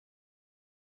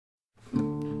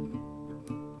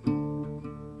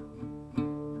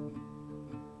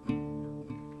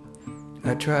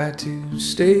I try to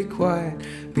stay quiet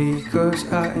because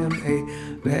I am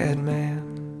a bad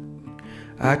man.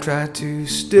 I try to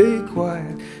stay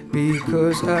quiet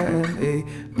because I am a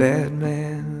bad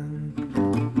man.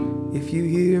 If you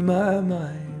hear my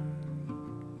mind,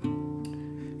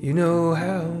 you know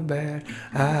how bad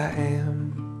I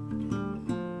am.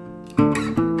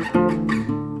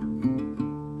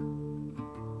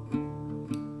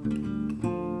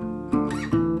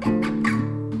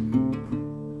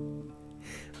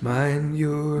 Mind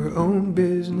your own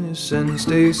business and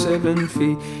stay 7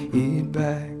 feet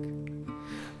back.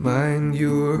 Mind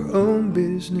your own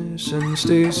business and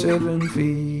stay 7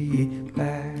 feet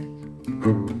back.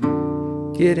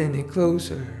 Get any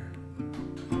closer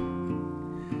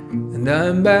and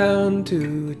I'm bound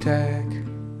to attack.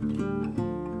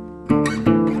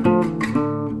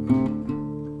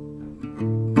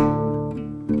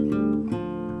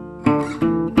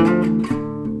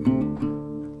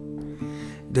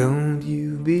 Don't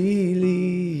you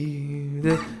believe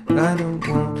that I don't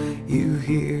want you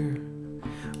here?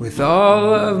 With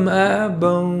all of my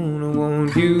bone, I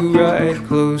want you right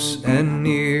close and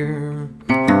near.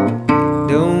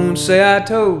 Don't say I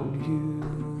told you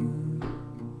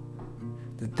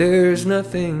that there's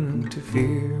nothing to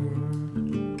fear.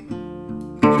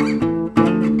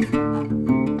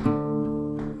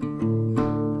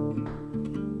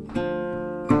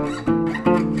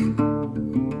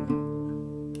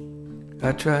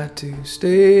 I try to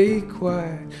stay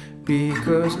quiet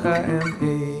because I am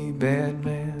a bad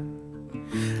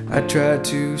man. I try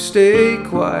to stay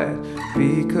quiet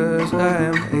because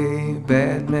I am a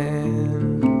bad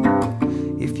man.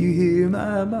 If you hear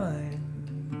my mind,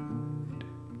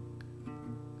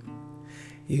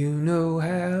 you know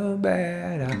how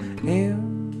bad I am.